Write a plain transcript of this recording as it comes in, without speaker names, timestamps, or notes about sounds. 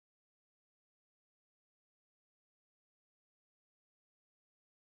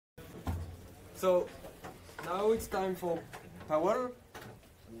So now it's time for Paweł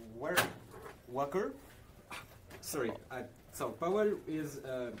Wieczorek. Sorry. So Paweł is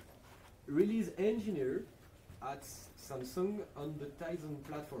a release engineer at Samsung on the Tizen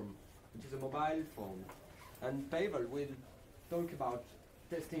platform, which is a mobile phone. And Paweł will talk about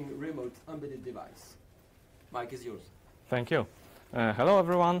testing remote embedded device. Mike is yours. Thank you. Hello,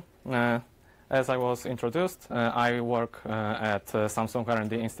 everyone. As I was introduced, I work at Samsung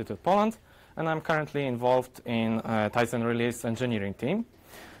R&D Institute Poland, and I'm currently involved in Tizen release engineering team.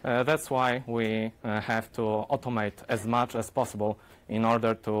 That's why we have to automate as much as possible in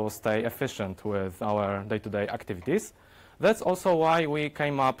order to stay efficient with our day-to-day activities. That's also why we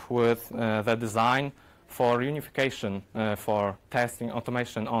came up with the design for unification for testing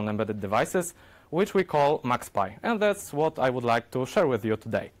automation on embedded devices, which we call MuxPi, and that's what I would like to share with you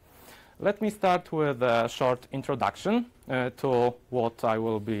today. Let me start with a short introduction to what I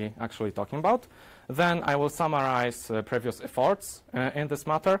will be actually talking about. Then I will summarize previous efforts in this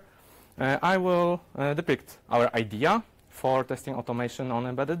matter. I will depict our idea for testing automation on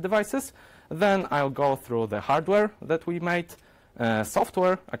embedded devices. Then I'll go through the hardware that we made,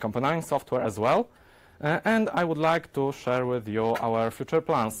 software, accompanying software as well, and I would like to share with you our future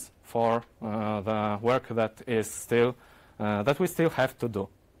plans for the work that we still have to do.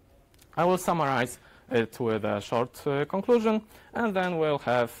 I will summarize it with a short conclusion, and then we'll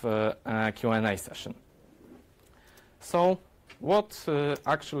have a Q&A session. So, what do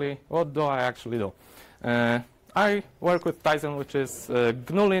I actually do? I work with Tizen, which is a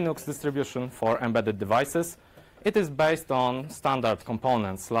GNU Linux distribution for embedded devices. It is based on standard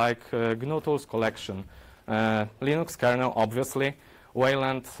components like GNU Tools Collection, Linux kernel, obviously,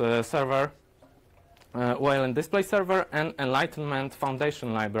 Wayland server, Wayland Display Server, and Enlightenment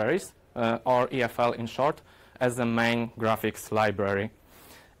Foundation libraries, or EFL in short, as the main graphics library.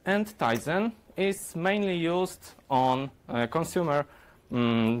 And Tizen is mainly used on consumer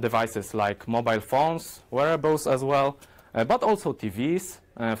devices like mobile phones, wearables as well, but also TVs,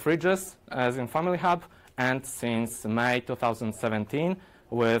 fridges, as in Family Hub, and since May 2017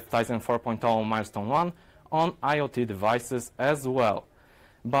 with Tizen 4.0 Milestone 1 on IoT devices as well.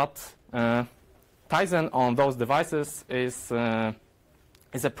 But Tizen on those devices is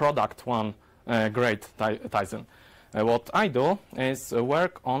a product one great Tizen. What I do is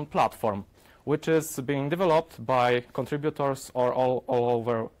work on platform, which is being developed by contributors all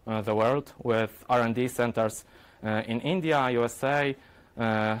over the world with R&D centers in India, USA,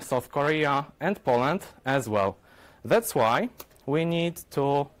 South Korea, and Poland as well. That's why we need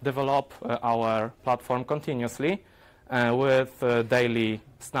to develop our platform continuously with daily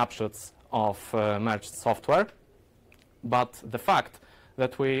snapshots of merged software. But the fact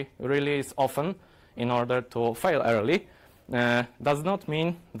that we release often in order to fail early does not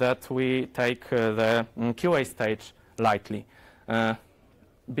mean that we take the QA stage lightly.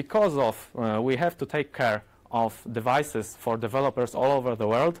 Because we have to take care of devices for developers all over the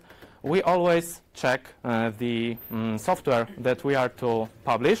world, we always check the software that we are to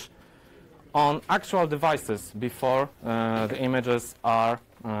publish on actual devices before the images are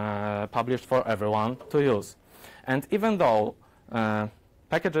published for everyone to use. And even though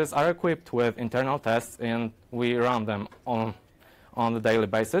packages are equipped with internal tests and we run them on a daily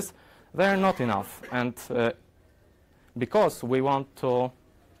basis, they are not enough. And because we want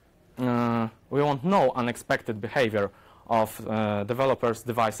no unexpected behavior of developers'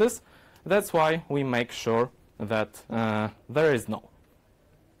 devices, that's why we make sure that there is no.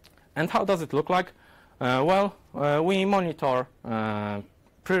 And how does it look like? We monitor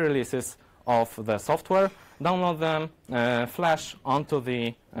pre-releases of the software, download them, flash onto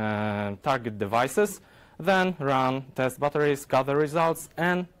the target devices, then run test batteries, gather results,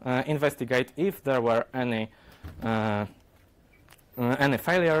 and investigate if there were any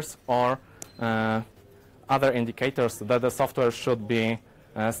failures or other indicators that the software should be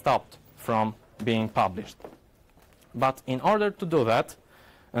stopped from being published. But in order to do that,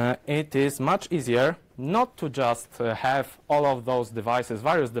 it is much easier not to just have all of those devices,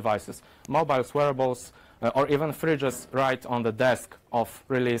 various devices, mobiles, wearables, or even fridges right on the desk of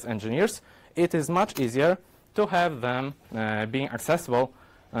release engineers. It is much easier to have them being accessible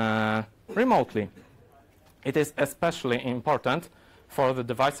remotely. It is especially important for the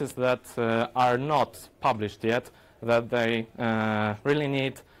devices that are not published yet, that they really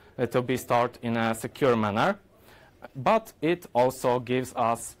need to be stored in a secure manner. But it also gives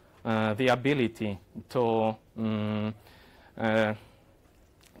us the ability to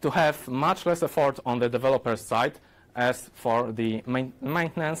have much less effort on the developer's side as for the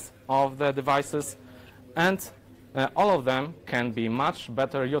maintenance of the devices, and all of them can be much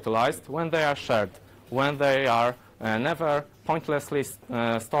better utilized when they are shared, when they are never pointlessly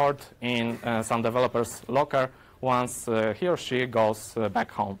stored in some developer's locker once he or she goes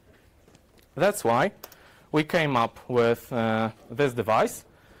back home. That's why we came up with this device.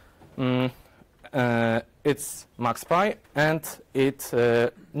 It's MuxPi, and it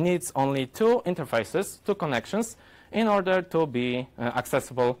needs only two interfaces, two connections, in order to be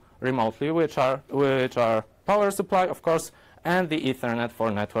accessible remotely, which are power supply, of course, and the Ethernet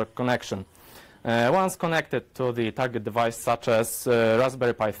for network connection. Once connected to the target device, such as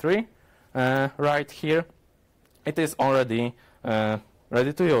Raspberry Pi 3, right here, it is already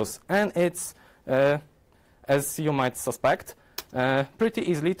ready to use, and it's, as you might suspect, pretty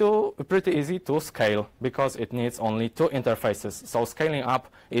easy to scale, because it needs only two interfaces. So scaling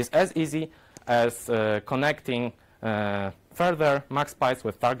up is as easy as connecting further MuxPis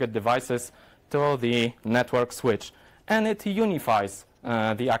with target devices to the network switch, and it unifies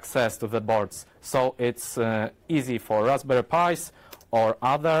the access to the boards. So it's easy for Raspberry Pis or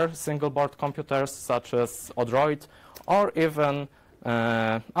other single board computers such as Odroid, or even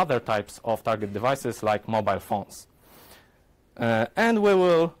other types of target devices like mobile phones. And we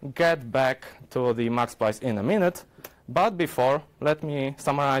will get back to the MuxPis in a minute, but before, let me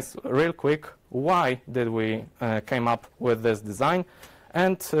summarize real quick why did we came up with this design,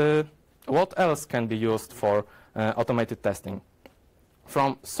 and what else can be used for automated testing.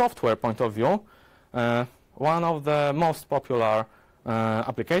 From software point of view, one of the most popular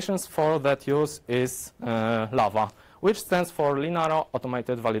applications for that use is LAVA, which stands for Linaro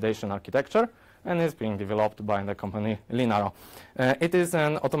Automated Validation Architecture, and is being developed by the company Linaro. It is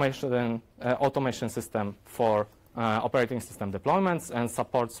an automation system for operating system deployments, and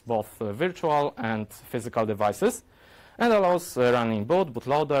supports both virtual and physical devices, and allows running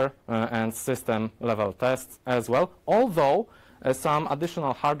bootloader, and system level tests as well, although some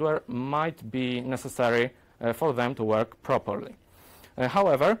additional hardware might be necessary for them to work properly.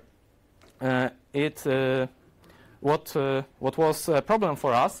 However, what was a problem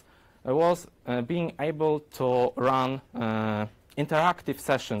for us was being able to run interactive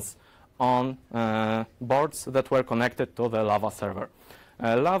sessions on boards that were connected to the Lava server.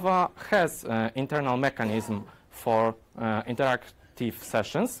 Lava has an internal mechanism for interactive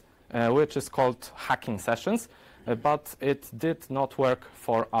sessions, which is called hacking sessions, but it did not work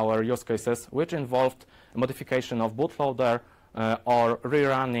for our use cases, which involved modification of bootloader or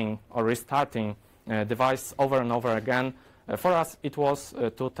rerunning or restarting device over and over again. For us, it was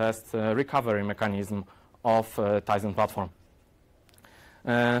to test recovery mechanism of Tizen platform.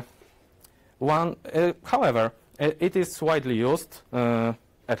 However, it is widely used at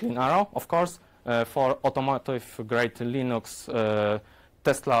Linaro, of course, for automotive-grade Linux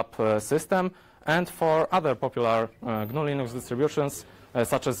test lab system, and for other popular GNU Linux distributions,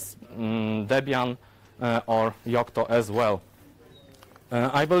 such as Debian or Yocto as well.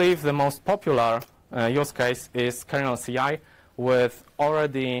 I believe the most popular use case is kernel CI, with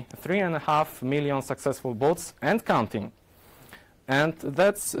already 3.5 million successful boots and counting. And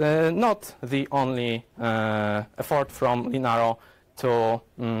that's not the only effort from Linaro to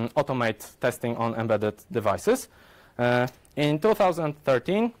automate testing on embedded devices. In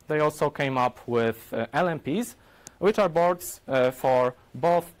 2013, they also came up with LMPs, which are boards for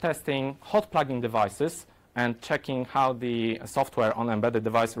both testing hot plugging devices and checking how the software on embedded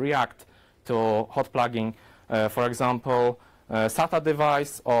device react to hot plugging, for example, SATA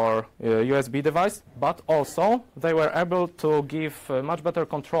device or USB device, but also they were able to give much better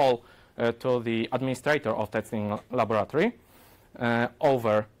control to the administrator of testing laboratory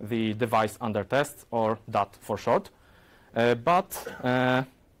over the device under test, or DAT for short. But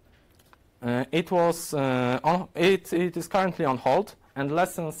it is currently on hold, and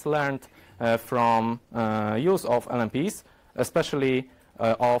lessons learned from use of LMPs, especially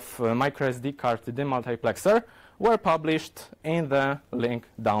of microSD card demultiplexer, were published in the link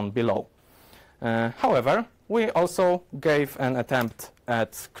down below. However, we also gave an attempt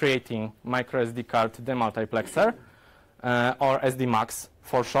at creating microSD card demultiplexer, or SDMax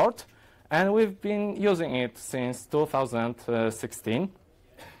for short, and we've been using it since 2016.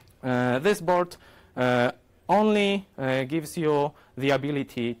 This board only gives you the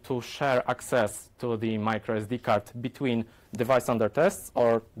ability to share access to the microSD card between device under tests,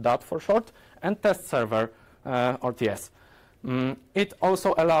 or DAT for short, and test server, or TS. It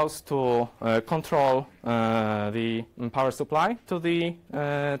also allows to control the power supply to the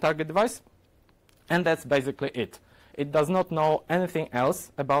target device, and that's basically it. It does not know anything else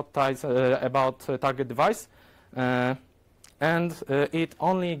about target device, and it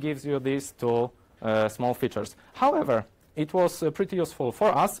only gives you this to small features. However, it was pretty useful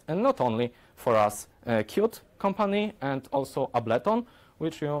for us, and not only for us. Qt company and also Ableton,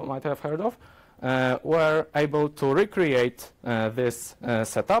 which you might have heard of, were able to recreate this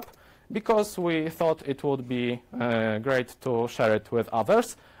setup because we thought it would be great to share it with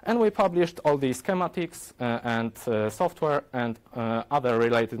others, and we published all the schematics and software and other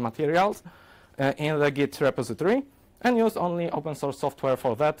related materials in the Git repository, and used only open source software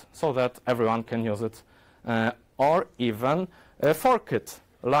for that so that everyone can use it, or even fork it,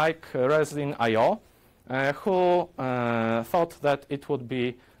 like Resin.io, who thought that it would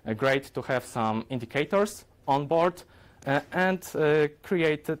be great to have some indicators on board and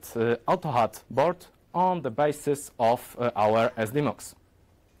created AutoHAT board on the basis of our SDMux.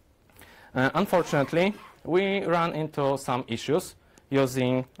 Unfortunately, we ran into some issues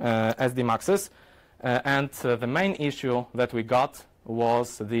using SDMuxes, and the main issue that we got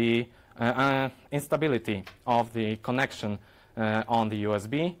was the instability of the connection on the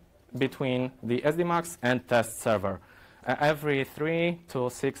USB between the SDMux and test server. Every 3 to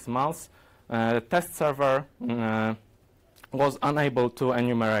 6 months, test server was unable to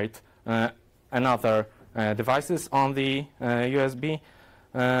enumerate another devices on the USB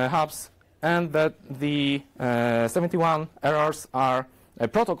hubs, and that the 71 errors are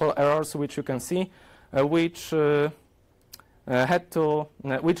protocol errors, which you can see, which led to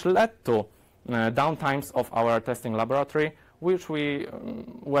downtimes of our testing laboratory, which we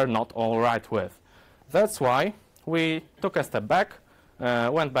were not all right with. That's why we took a step back,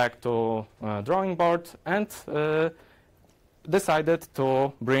 went back to drawing board, and decided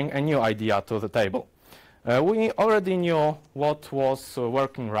to bring a new idea to the table. We already knew what was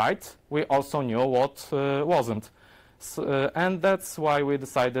working right. We also knew what wasn't. And that's why we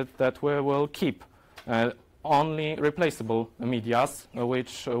decided that we will keep only replaceable medias,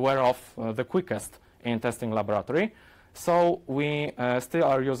 which were off the quickest in testing laboratory. So we still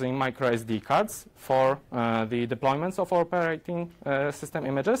are using micro SD cards for the deployments of our operating system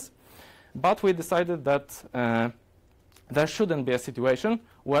images. But we decided that there shouldn't be a situation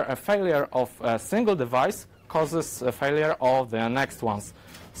where a failure of a single device causes a failure of the next ones.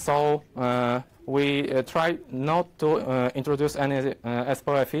 So we try not to introduce any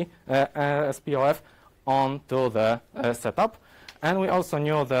SPOF onto the setup, and we also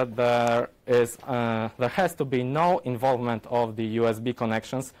knew that there has to be no involvement of the USB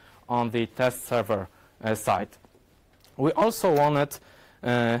connections on the test server side. We also wanted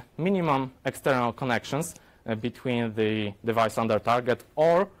minimum external connections between the device under target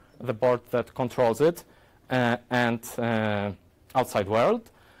or the board that controls it and outside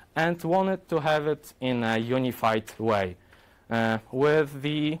world, and wanted to have it in a unified way. With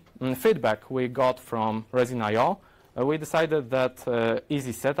the feedback we got from Resin.io, we decided that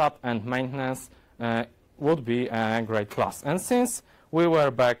easy setup and maintenance would be a great plus. And since we were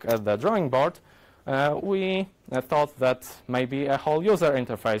back at the drawing board, we thought that maybe a whole user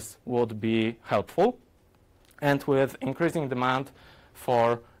interface would be helpful. And with increasing demand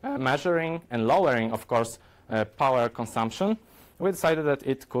for measuring and lowering, of course, power consumption, we decided that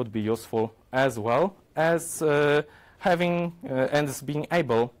it could be useful as well as having and being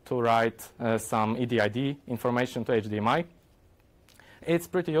able to write some EDID information to HDMI. It's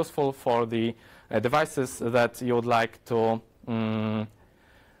pretty useful for the devices that you would like to,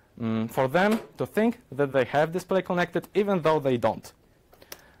 for them to think that they have display connected even though they don't.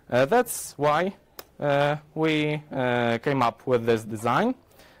 That's why we came up with this design,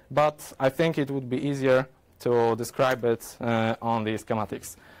 but I think it would be easier to describe it on the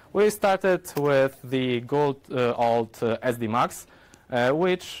schematics. We started with the good old SDMux,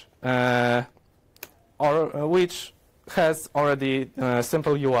 which has already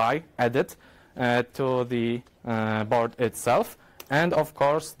simple UI added to the board itself, and of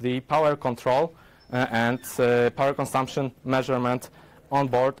course the power control and power consumption measurement on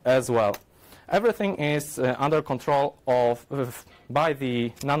board as well. Everything is under control by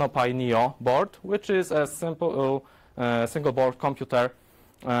the NanoPi Neo board, which is a simple single board computer,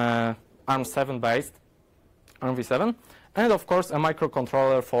 ARM7 based, ARMv7, and of course a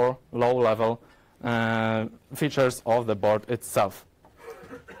microcontroller for low-level features of the board itself.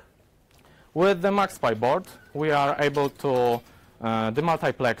 With the MuxPi board, we are able to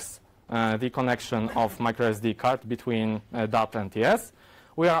demultiplex the connection of microSD card between DAT and TS.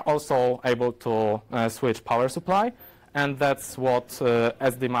 We are also able to switch power supply, and that's what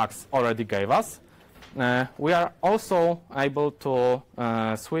SDMux already gave us. We are also able to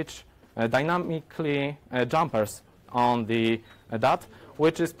switch dynamically jumpers on the DAT,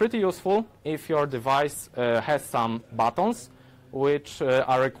 which is pretty useful if your device has some buttons which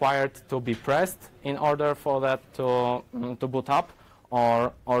are required to be pressed in order for that to boot up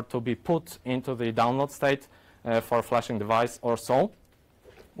or to be put into the download state for flashing device or so.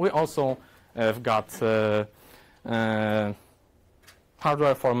 We also have got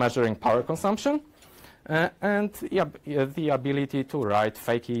hardware for measuring power consumption and the ability to write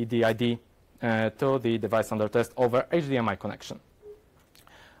fake DID to the device under test over HDMI connection.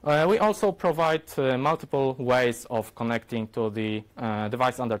 We also provide multiple ways of connecting to the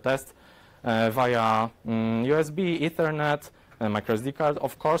device under test via USB, Ethernet, microSD card,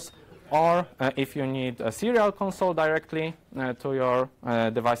 of course, or if you need a serial console directly to your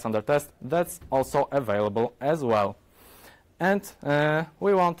device under test, that's also available as well. And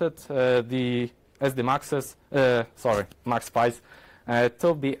we wanted the MuxPis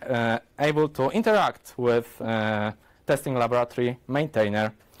to be able to interact with testing laboratory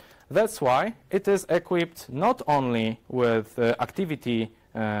maintainer. That's why it is equipped not only with activity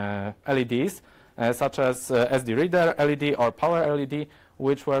LEDs, such as SD reader LED or power LED,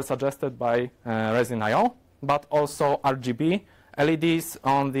 which were suggested by Resin.io, but also RGB LEDs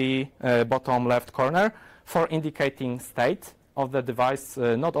on the bottom left corner for indicating state of the device,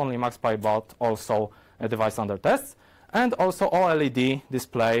 not only MuxPi, but also a device under test, and also OLED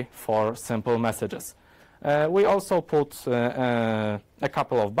display for simple messages. We also put a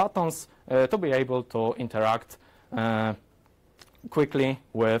couple of buttons to be able to interact quickly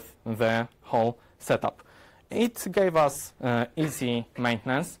with the whole setup. It gave us easy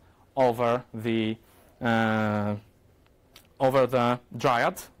maintenance over the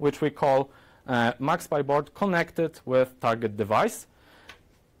Dryad, which we call MuxPi board connected with target device.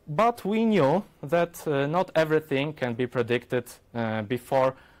 But we knew that not everything can be predicted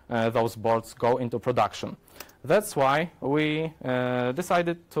before those boards go into production. That's why we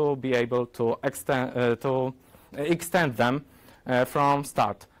decided to be able to extend them from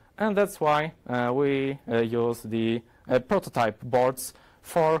start. And that's why we use the prototype boards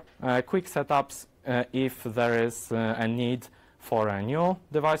for quick setups if there is a need for a new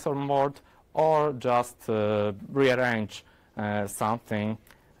device on board, or just rearrange something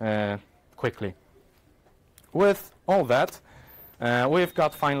quickly. With all that, we've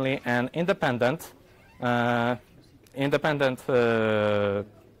got finally an independent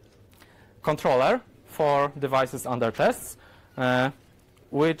controller for devices under tests,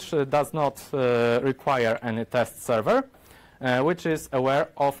 which does not require any test server, which is aware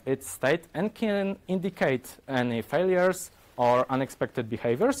of its state and can indicate any failures or unexpected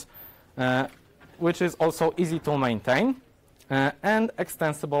behaviors, which is also easy to maintain and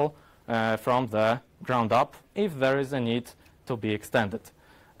extensible from the ground up if there is a need to be extended.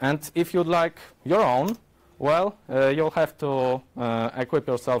 And if you'd like your own, well, you'll have to equip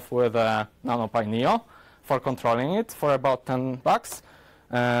yourself with a NanoPi Neo for controlling it for about $10,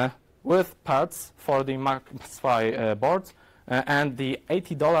 with parts for the MuxPi board, and the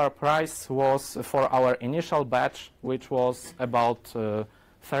 $80 price was for our initial batch, which was about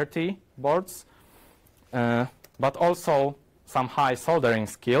 30 boards, but also some high soldering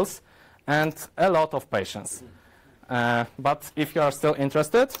skills and a lot of patience. But if you are still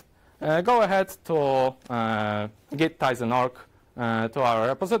interested, go ahead to git Tizen.org to our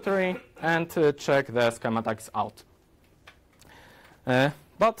repository and check the schematics out.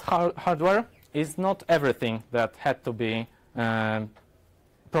 But hardware is not everything that had to be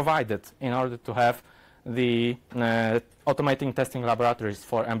provided in order to have the automating testing laboratories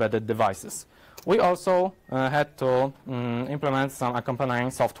for embedded devices. We also had to implement some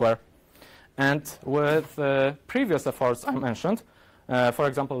accompanying software. And with previous efforts I mentioned, for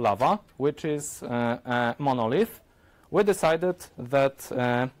example, Lava, which is a monolith, we decided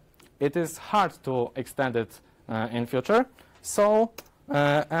that it is hard to extend it in future. So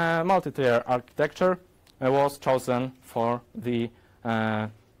a multi-tier architecture was chosen for the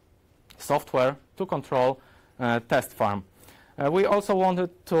software to control test farm. We also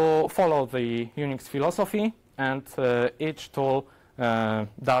wanted to follow the Unix philosophy, and each tool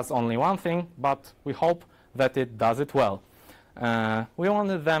does only one thing, but we hope that it does it well. We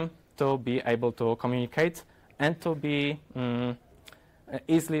wanted them to be able to communicate and to be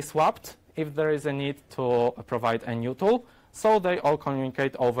easily swapped if there is a need to provide a new tool, so they all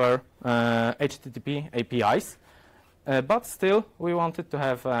communicate over HTTP APIs. But still, we wanted to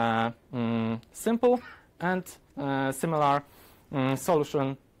have a simple and similar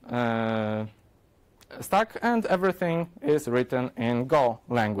solution stack, and everything is written in Go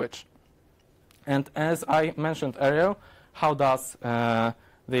language. And as I mentioned earlier, how does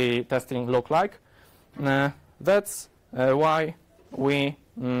the testing look like? That's why we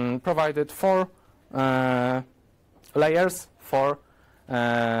provided 4 layers for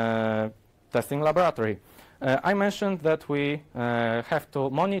testing laboratory. I mentioned that we have to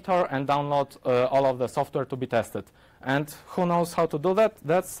monitor and download all of the software to be tested. And who knows how to do that?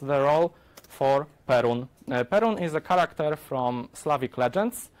 That's the role for Perun. Perun is a character from Slavic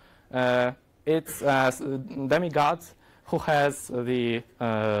legends. It's a demigod who has the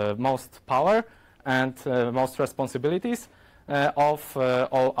most power and most responsibilities of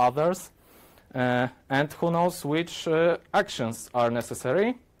all others. And who knows which actions are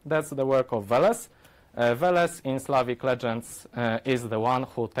necessary? That's the work of Veles. Veles in Slavic legends is the one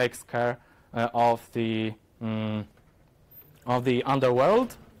who takes care of the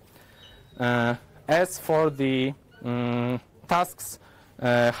underworld. As for the tasks,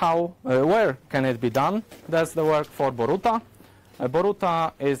 where can it be done? That's the work for Boruta.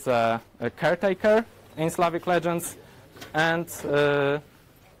 Boruta is a caretaker in Slavic legends and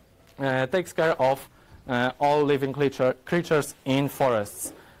takes care of all living creatures in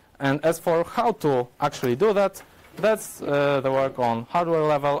forests. And as for how to actually do that, that's the work on hardware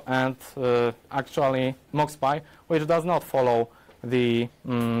level and actually MuxPi, which does not follow the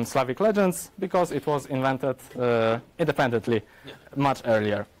Slavic legends because it was invented independently much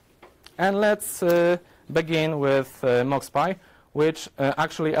earlier. And let's begin with MuxPi, which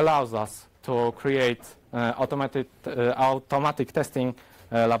actually allows us to create automatic testing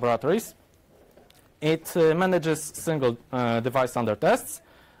laboratories. It manages single device under tests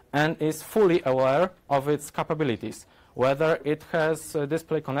and is fully aware of its capabilities, whether it has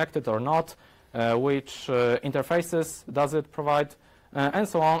display connected or not, which interfaces does it provide, and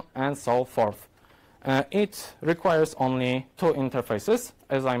so on and so forth. It requires only two interfaces,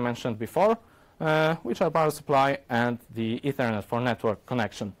 as I mentioned before, which are power supply and the Ethernet for network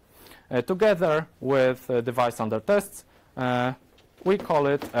connection. Together with device under tests, we call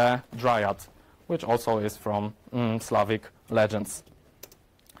it a dryad, which also is from Slavic legends.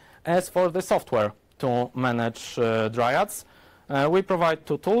 As for the software to manage dryads, we provide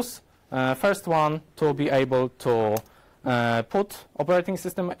two tools. First one to be able to put operating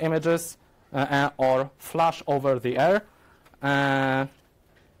system images or flash over the air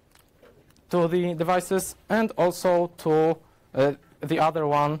to the devices, and also to the other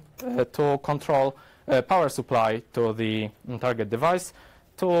one to control power supply to the target device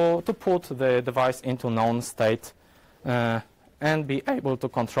to put the device into known state and be able to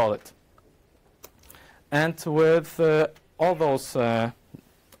control it. And with all those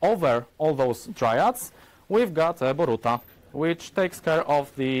over all those dryads, we've got Boruta, which takes care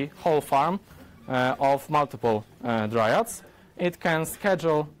of the whole farm of multiple dryads. It can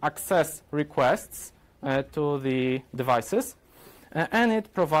schedule access requests to the devices, and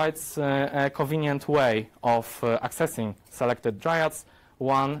it provides a convenient way of accessing selected dryads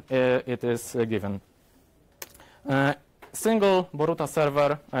when it is given. Single Boruta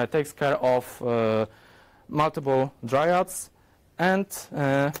server takes care of multiple dryads, and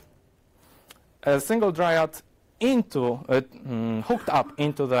a single dryad hooked up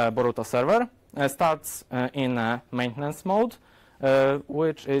into the Boruta server starts in maintenance mode,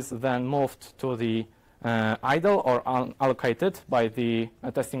 which is then moved to the idle or unallocated by the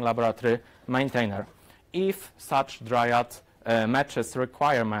testing laboratory maintainer. If such dryad matches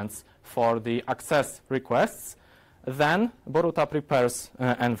requirements for the access requests, then Boruta prepares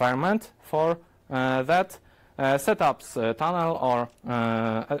environment for that, setups tunnel or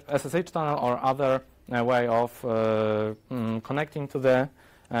SSH tunnel or other way of connecting to the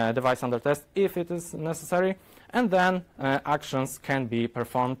device under test if it is necessary, and then actions can be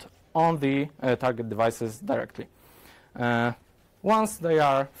performed on the target devices directly. Once they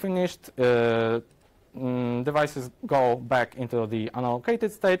are finished, devices go back into the unallocated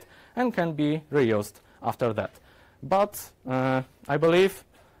state and can be reused after that. But I believe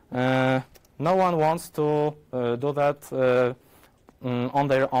no one wants to do that on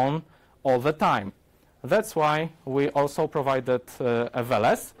their own all the time. That's why we also provided a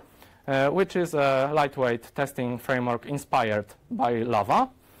Veles, which is a lightweight testing framework inspired by Lava,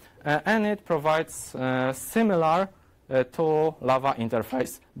 and it provides similar to Lava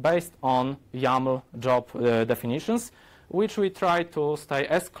interface based on YAML job definitions, which we try to stay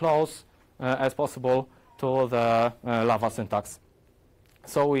as close as possible to the Lava syntax.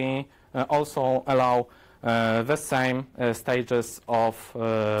 So we also allow the same stages of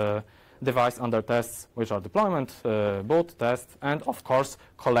device under tests, which are deployment, boot, test, and of course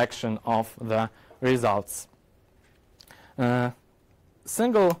collection of the results.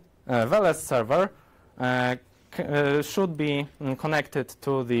 Single Veles server should be connected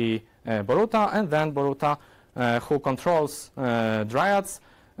to the Boruta, and then Boruta, who controls dryads,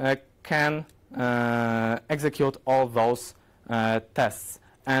 can execute all those tests.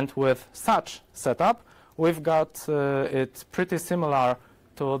 And with such setup, we've got it pretty similar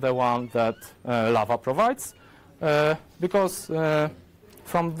to the one that Lava provides, because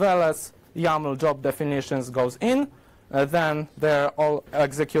from Veles YAML job definitions goes in, then they're all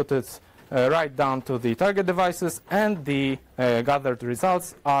executed right down to the target devices, and the gathered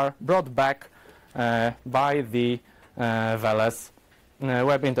results are brought back by the Veles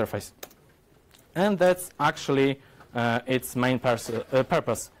web interface. And that's actually its main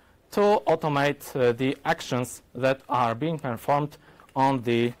purpose, to automate the actions that are being performed on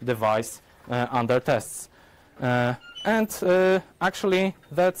the device under tests. Actually,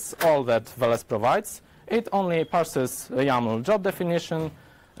 that's all that Veles provides. It only parses a YAML job definition,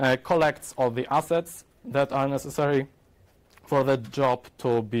 collects all the assets that are necessary for the job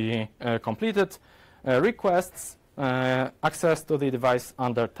to be completed, requests access to the device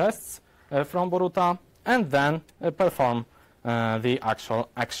under tests from Boruta, and then perform the actual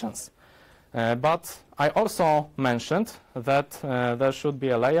actions. But I also mentioned that there should be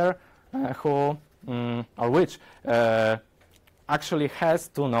a layer which actually has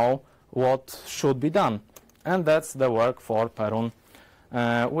to know what should be done. And that's the work for Perun,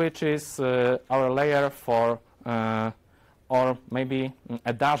 which is our layer for, or maybe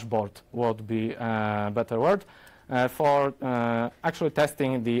a dashboard would be a better word, for actually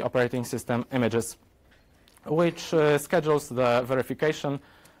testing the operating system images, which schedules the verification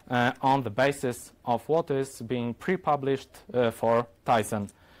on the basis of what is being pre-published for Tizen.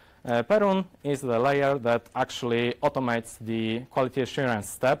 Perun is the layer that actually automates the quality assurance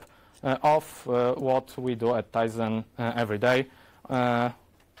step of what we do at Tizen every day,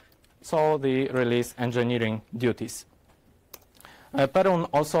 so the release engineering duties. Perun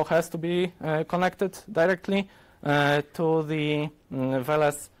also has to be connected directly to the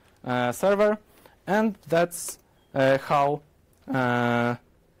Veles server, and that's how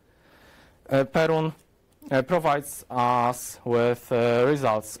Perun provides us with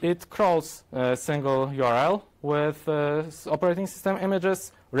results. It crawls a single URL with operating system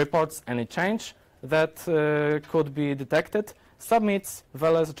images, reports any change that could be detected, submits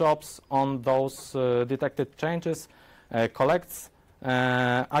Veles jobs on those detected changes, collects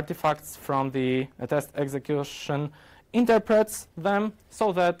artifacts from the test execution, interprets them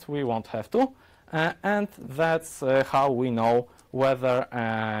so that we won't have to, and that's how we know whether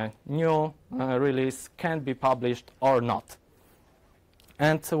a new release can be published or not.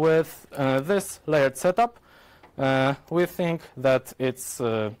 And with this layered setup, we think that it's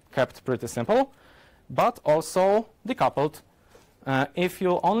kept pretty simple, but also decoupled. If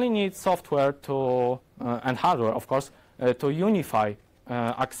you only need software to, and hardware, of course, to unify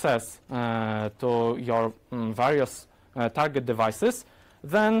access to your various target devices,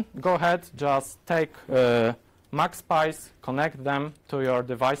 then go ahead, just take MuxPis, connect them to your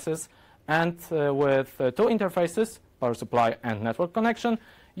devices, and with two interfaces, power supply and network connection,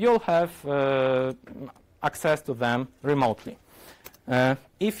 you'll have access to them remotely.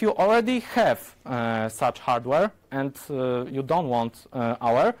 If you already have such hardware and you don't want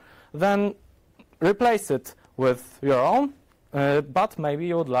our, then replace it with your own, but maybe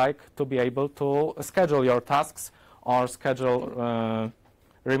you would like to be able to schedule your tasks or schedule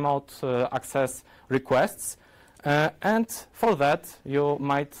remote access requests. And for that, you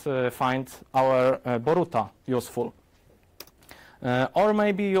might find our Boruta useful. Or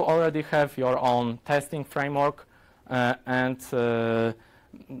maybe you already have your own testing framework and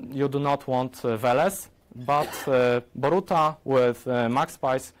you do not want Veles, but Boruta with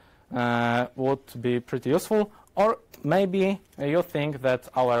MuxPis would be pretty useful. Or maybe you think that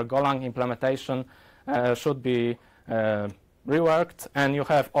our Golang implementation should be reworked, and you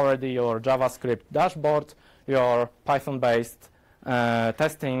have already your JavaScript dashboard, your Python-based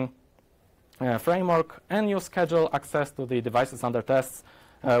testing framework, and you schedule access to the devices under tests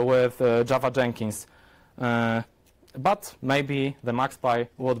with Java Jenkins. But maybe the MuxPi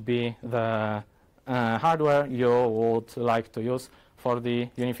would be the hardware you would like to use for the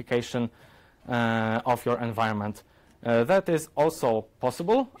unification of your environment. That is also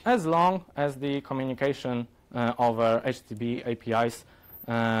possible as long as the communication over HTTP APIs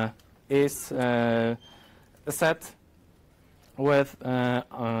is set with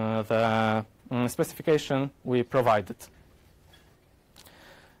the specification we provided.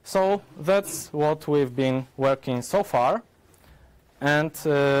 So that's what we've been working so far. And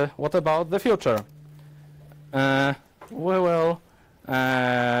what about the future? We will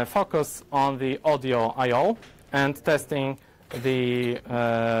focus on the audio I/O and testing the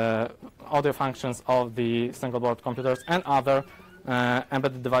audio functions of the single board computers and other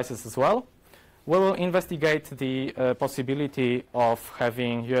embedded devices as well. We will investigate the possibility of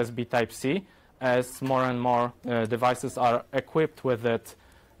having USB Type-C, as more and more devices are equipped with it,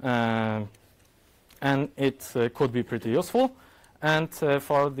 and it could be pretty useful. And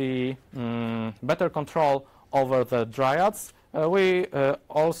for the better control over the dryads, we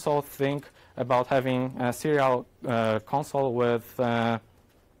also think about having a serial console with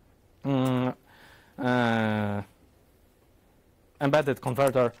embedded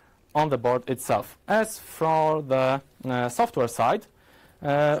converter on the board itself. As for the software side,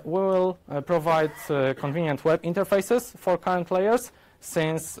 we will provide convenient web interfaces for current players,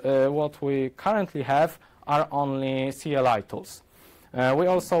 since what we currently have are only CLI tools. We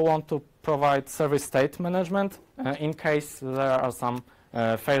also want to provide service state management in case there are some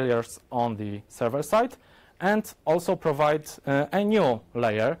failures on the server side, and also provide a new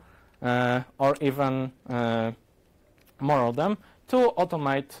layer or even more of them to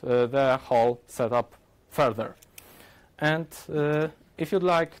automate the whole setup further. And if you'd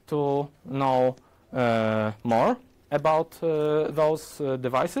like to know more about those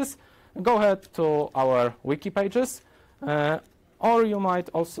devices, go ahead to our wiki pages, or you might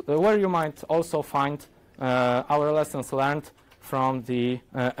also, where you might also find our lessons learned from the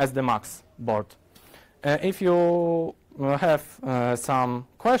SDMux board. If you have some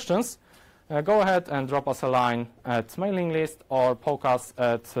questions, go ahead and drop us a line at mailing list or poke us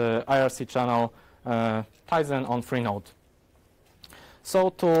at IRC channel Tizen on Freenode. So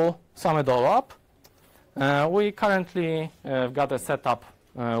to sum it all up, we currently got a setup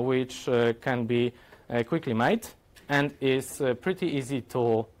which can be quickly made and is pretty easy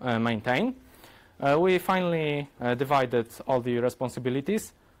to maintain. We finally divided all the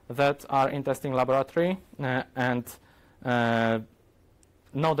responsibilities that are in testing laboratory, and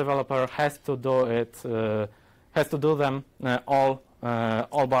no developer has to do it, has to do them all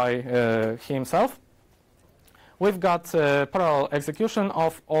by himself. We've got parallel execution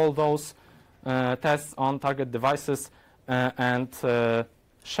of all those tests on target devices and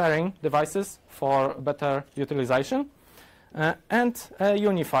sharing devices for better utilization, and a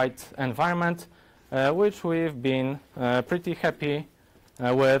unified environment, which we've been pretty happy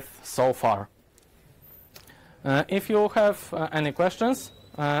with so far. If you have any questions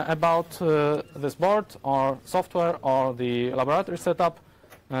about this board or software or the laboratory setup,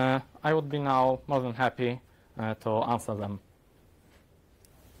 I would be now more than happy to answer them.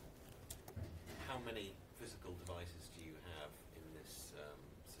 How many physical devices do you have in this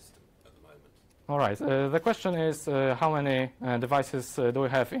system at the moment? All right. The question is how many devices do we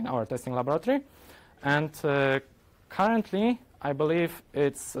have in our testing laboratory? And currently, I believe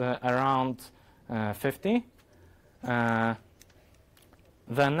it's around 50. The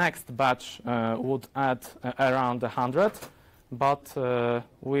next batch would add around 100, but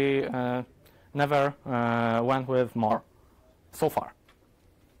we never went with more so far.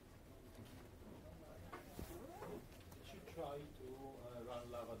 Did you try to run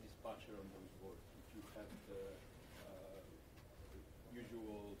Lava Dispatcher on those boards? Did you have the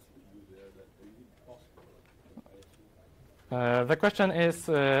usual user that is it possible? The question is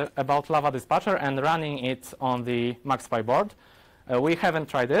about Lava Dispatcher and running it on the MuxPi board. We haven't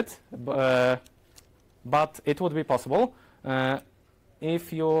tried it, but it would be possible.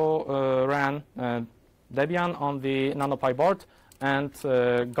 If you ran Debian on the NanoPi board and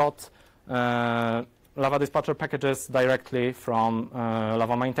got Lava Dispatcher packages directly from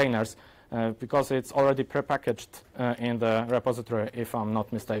Lava maintainers, because it's already prepackaged in the repository, if I'm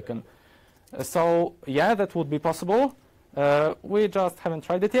not mistaken. So yeah, that would be possible. We just haven't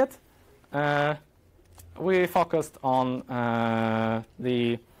tried it yet. We focused on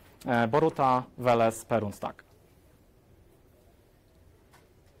the Boruta Veles Perun stack.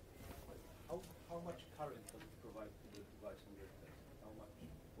 How much current does it provide to the device on your test? How much?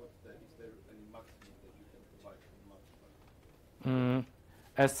 Is there any maximum that you can provide from MuxPi?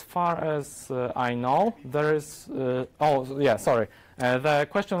 As far as I know, there is. Oh, yeah, sorry. The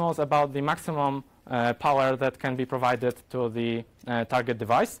question was about the maximum power that can be provided to the target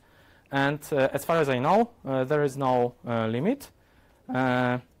device. And as far as I know, there is no limit.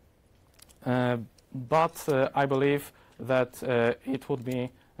 But I believe that it would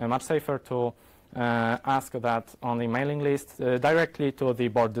be much safer to ask that on the mailing list directly to the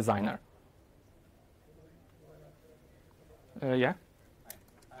board designer. Yeah?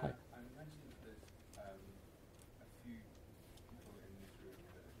 I mentioned that there's a few people in this room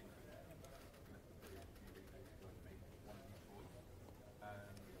that are thinking that maybe they could go and make one of these boards.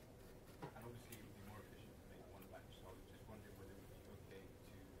 And obviously it would be more efficient to make one batch. So I was just wondering whether it would be okay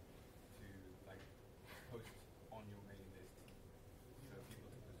to like post on your mailing list so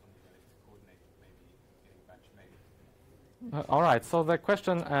people can post on your mailing list to coordinate All right, so the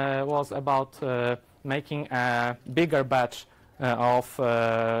question was about making a bigger batch of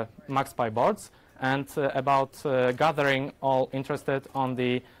MuxPi boards and about gathering all interested on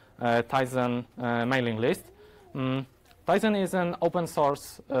the Tizen mailing list. Tizen is an open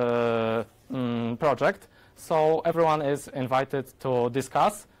source project, so everyone is invited to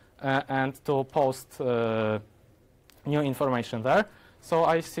discuss and to post new information there. So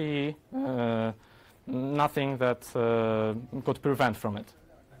I see nothing that could prevent from it.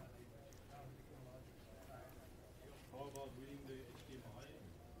 How about reading the HDMI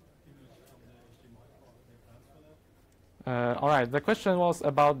image from the HDMI port? They transfer that? All right, the question was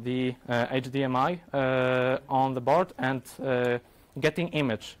about the HDMI on the board and getting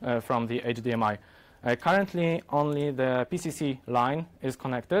image from the HDMI. Currently, only the PCC line is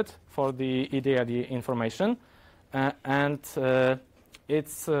connected for the EDID information, and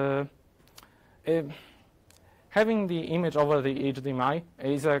it's having the image over the HDMI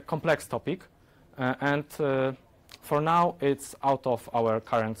is a complex topic, and for now, it's out of our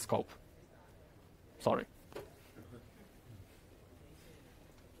current scope. Sorry.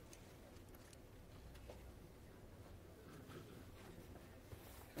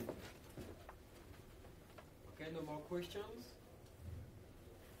 Okay, no more questions?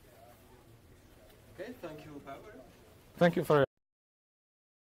 Okay, thank you, Paweł. Thank you for